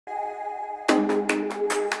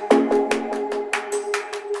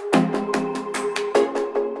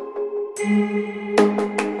Ladies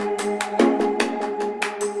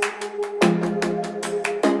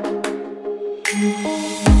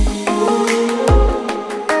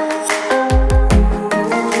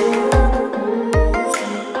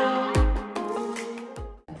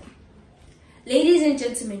and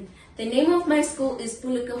gentlemen, the name of my school is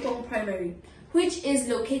Polokegong Primary, which is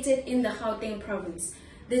located in the Gauteng province.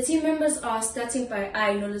 The team members are starting by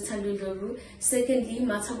I, Noluthando Dlovu, secondly,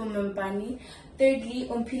 Mathabo Mampani, thirdly,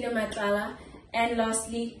 Ompile Matlala, and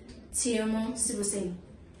lastly, Tiemo Sibuseng.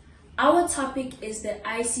 Our topic is the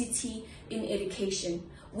ICT in education.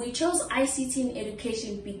 We chose ICT in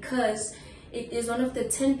education because it is one of the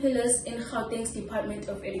 10 pillars in Gauteng's Department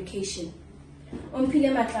of Education.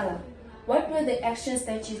 Ompile Matlala, what were the actions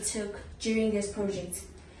that you took during this project?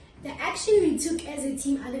 The action we took as a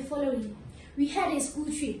team are the following. We had a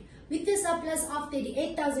school trip with a surplus of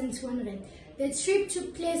 38,200. The trip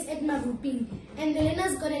took place at Mavuping, and the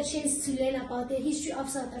learners got a chance to learn about the history of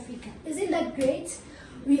South Africa. Isn't that great?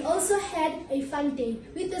 We also had a fun day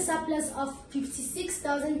with a surplus of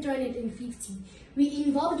 56,350. We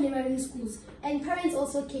involved neighboring schools, and parents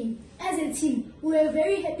also came. As a team, we were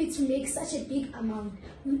very happy to make such a big amount.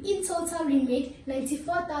 In total, we made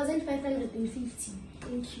 94,550.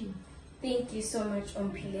 Thank you. Thank you so much,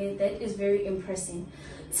 Ompile. That is very impressive.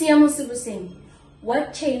 Tiamo Sibuseng,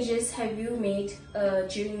 what changes have you made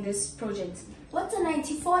during this project? With the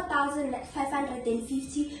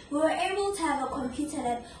 94,550, we were able to have a computer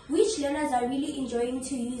lab which learners are really enjoying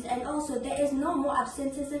to use, and also there is no more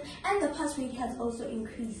absenteeism and the pass rate has also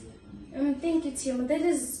increased. Thank you, Tiamo. That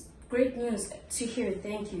is great news to hear.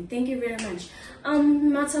 Thank you. Thank you very much.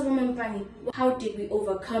 Mathabo Mampani, how did we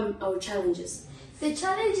overcome our challenges? The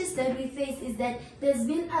challenges that we face is that there's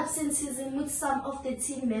been absenteeism with some of the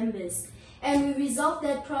team members. And we resolved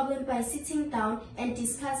that problem by sitting down and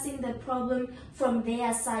discussing the problem from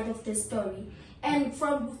their side of the story. And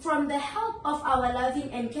from the help of our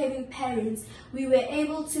loving and caring parents, we were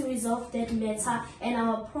able to resolve that matter, and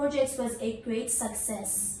our project was a great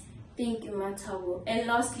success. Thank you, Mathabo. And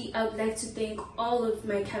lastly, I would like to thank all of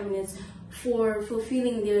my cabinets for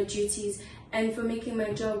fulfilling their duties and for making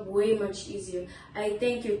my job way much easier. I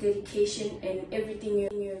thank your dedication and everything you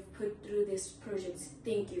have put through this project.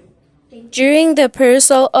 Thank you. During the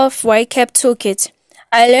perusal of YCAP Toolkit,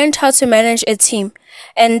 I learned how to manage a team,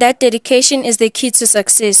 and that dedication is the key to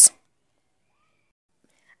success.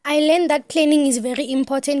 I learned that planning is very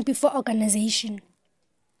important before organization.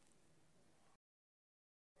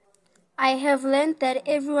 I have learned that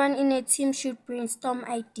everyone in a team should brainstorm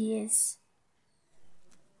ideas.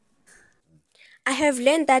 I have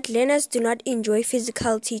learned that learners do not enjoy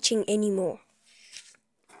physical teaching anymore.